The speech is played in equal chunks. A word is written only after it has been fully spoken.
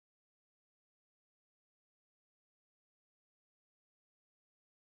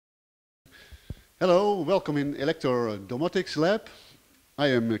Hello, welcome in Elektor Domotics lab. I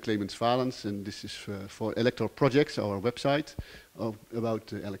am Clemens Valens and this is for Elektor Projects, our website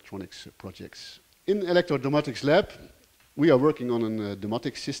about electronics projects. In Elektor Domotics lab, we are working on a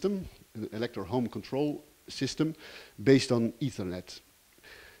Domotics system, an Elektor home control system based on Ethernet.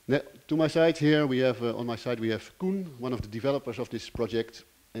 To my side here, on my side we have Koen, one of the developers of this project,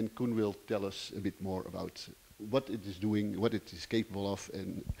 and Koen will tell us a bit more about what it is doing, what it is capable of,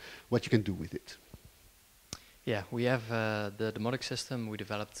 and what you can do with it. Yeah, we have the Domotics system we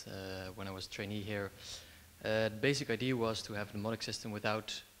developed when I was a trainee here. The basic idea was to have a Domotics system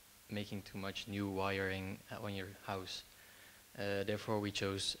without making too much new wiring on your house. Therefore, we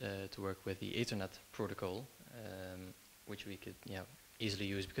chose to work with the Ethernet protocol, which we could easily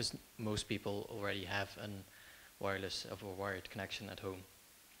use because most people already have a wireless or wired connection at home.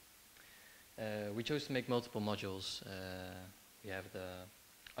 We chose to make multiple modules. We have the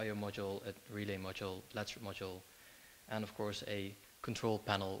I/O module, a relay module, LED strip module, and of course a control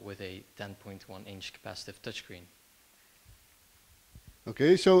panel with a 10.1-inch capacitive touchscreen.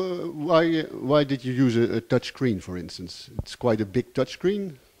 Okay, so why did you use a touchscreen, for instance? It's quite a big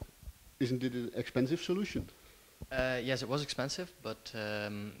touchscreen. Isn't it an expensive solution? Yes, it was expensive, but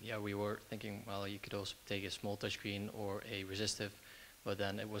yeah, we were thinking, well, you could also take a small touchscreen or a resistive, but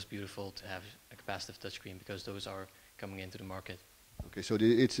then it was beautiful to have a capacitive touchscreen because those are coming into the market. Okay, so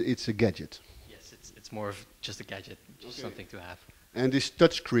it's a gadget. Yes, it's more of just a gadget, just something to have. And this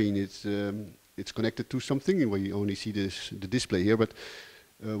touchscreen, it's connected to something. We only see the display here, but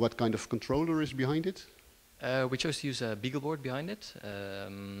what kind of controller is behind it? We chose to use a Beagle board behind it.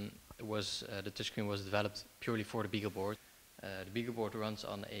 The touchscreen was developed purely for the Beagle board. The Beagle board runs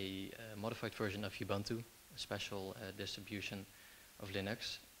on a modified version of Ubuntu, a special distribution of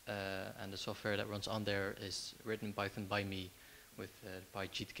Linux, and the software that runs on there is written in Python by me with the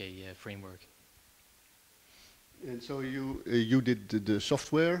PyGTK framework. And so you did the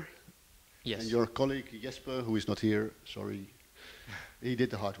software? Yes. And your colleague Jesper, who is not here, sorry, he did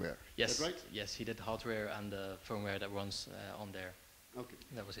the hardware. Yes. Is that right? Yes, he did the hardware and the firmware that runs on there. Okay.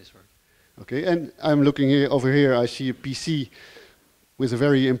 That was his work. Okay, and I'm looking over here, I see a PC with a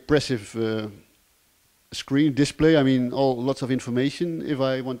very impressive screen display. I mean, lots of information. If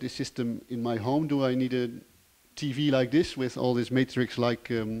I want this system in my home, do I need a TV like this with all this matrix like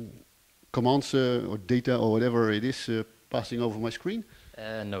commands or data or whatever it is passing over my screen?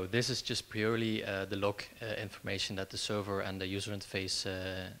 No, this is just purely the log information that the server and the user interface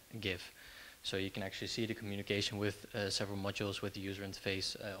give. So you can actually see the communication with several modules with the user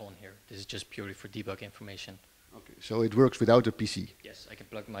interface on here. This is just purely for debug information. Okay, so it works without a PC? Yes, I can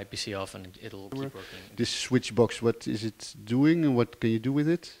plug my PC off and it'll keep working. This switch box, what is it doing and what can you do with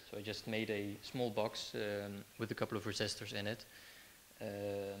it? So I just made a small box with a couple of resistors in it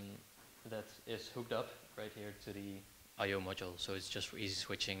that is hooked up right here to the I/O module. So it's just for easy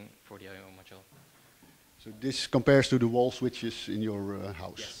switching for the I/O module. So this compares to the wall switches in your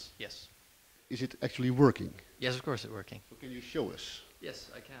house? Yes, yes. Is it actually working? Yes, of course it's working. So can you show us?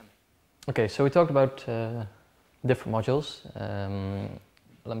 Yes, I can. Okay, so we talked about different modules.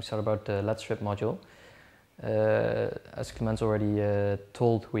 Let me start about the LED strip module. As Clemens already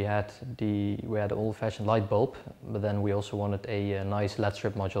told, we had an old-fashioned light bulb, but then we also wanted a nice LED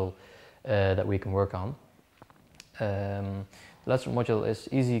strip module that we can work on. The LED strip module is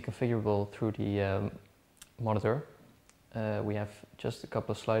easily configurable through the monitor. We have just a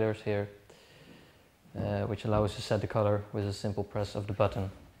couple of sliders here, which allow us to set the color with a simple press of the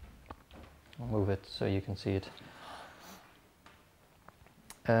button. I'll move it so you can see it.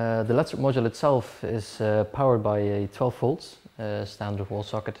 The LED strip module itself is powered by a 12 volts standard wall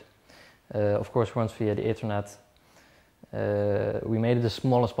socket. Of course, runs via the Ethernet. We made it as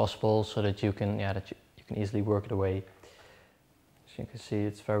small as possible so that you can easily work it away. As you can see,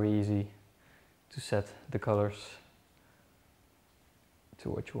 it's very easy to set the colors to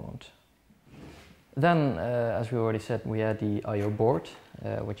what you want. Then, as we already said, we had the I/O board,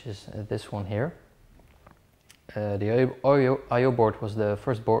 which is this one here. The I/O board was the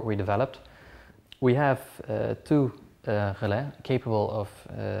first board we developed. We have two relais capable of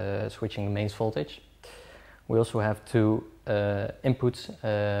switching the mains voltage. We also have two inputs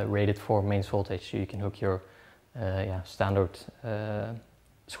rated for mains voltage, so you can hook your standard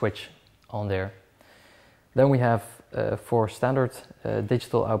switch on there. Then we have 4 standard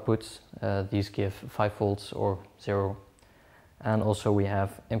digital outputs. These give 5 volts or 0. And also we have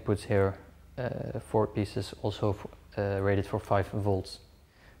inputs here, 4 pieces, also rated for 5 volts.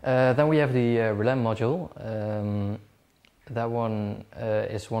 Then we have the relay module. That one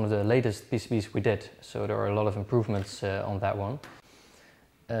is one of the latest PCBs we did, so there are a lot of improvements on that one.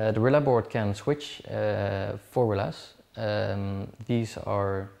 The relay board can switch 4 relays. These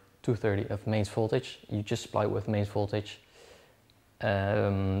are 230 of mains voltage. You just supply it with mains voltage.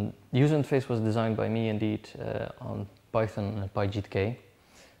 The user interface was designed by me indeed on Python and PyGTK.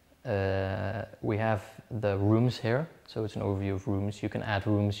 We have the rooms here, so it's an overview of rooms. You can add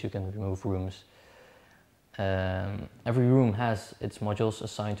rooms, you can remove rooms. Every room has its modules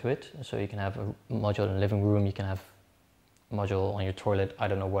assigned to it, so you can have a module in the living room, you can have a module on your toilet. I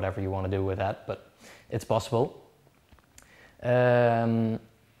don't know, whatever you want to do with that, but it's possible.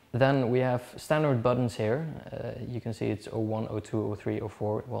 Then we have standard buttons here. You can see it's 01, 02, 03,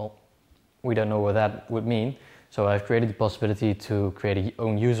 04. Well, we don't know what that would mean. So I've created the possibility to create a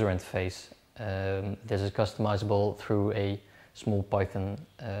own user interface. This is customizable through a small Python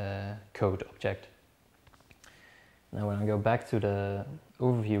code object. Now when I go back to the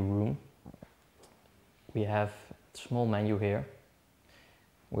overview room, we have a small menu here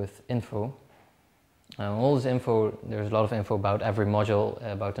with info. All this info, there's a lot of info about every module,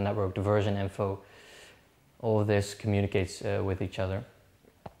 about the network, the version info. All of this communicates with each other.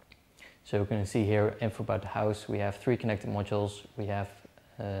 So you can see here info about the house. We have 3 connected modules. We have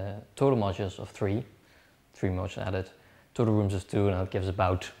total modules of 3 modules added. Total rooms of 2, and that gives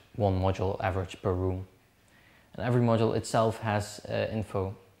about 1 module average per room. And every module itself has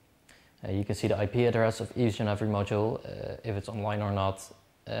info. You can see the IP address of each and every module, if it's online or not,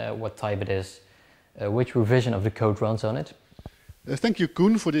 what type it is, which revision of the code runs on it. Thank you,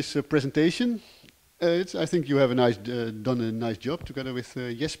 Koen, for this presentation. I think you have done a nice job together with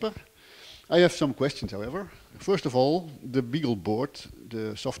Jesper. I have some questions, however. First of all, the Beagle board,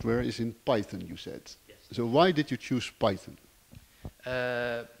 the software, is in Python, you said. Yes. So why did you choose Python?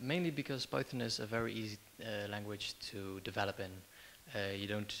 Mainly because Python is a very easy language to develop in. You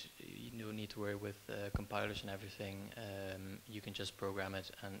don't need to worry with compilers and everything. You can just program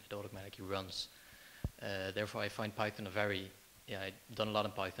it and it automatically runs. Therefore, I find Python I've done a lot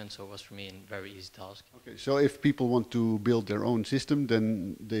in Python, so it was for me a very easy task. Okay, so if people want to build their own system,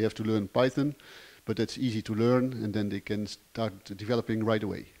 then they have to learn Python, but that's easy to learn, and then they can start developing right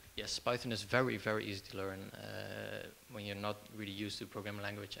away. Yes, Python is very, very easy to learn. When you're not really used to programming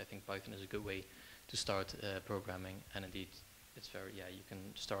language, I think Python is a good way to start programming, and indeed, it's you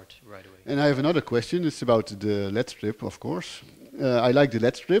can start right away. And I have another question. It's about the LED strip, of course. I like the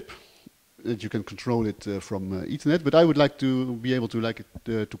LED strip, that you can control it from Ethernet, but I would like to be able to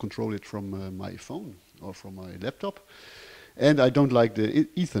control it from my phone or from my laptop. And I don't like the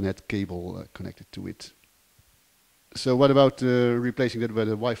Ethernet cable connected to it. So what about replacing that with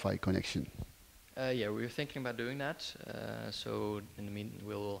a Wi-Fi connection? We were thinking about doing that. So in the meantime,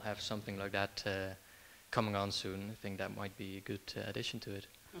 we'll have something like that coming on soon. I think that might be a good addition to it.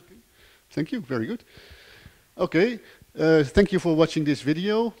 Okay. Thank you. Very good. Okay. Thank you for watching this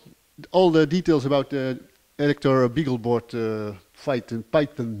video. All the details about the Elektor Beagle board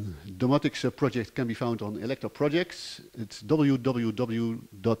Python Domotics project can be found on Elektor Projects. It's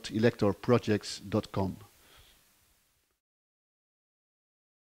www.elektorprojects.com.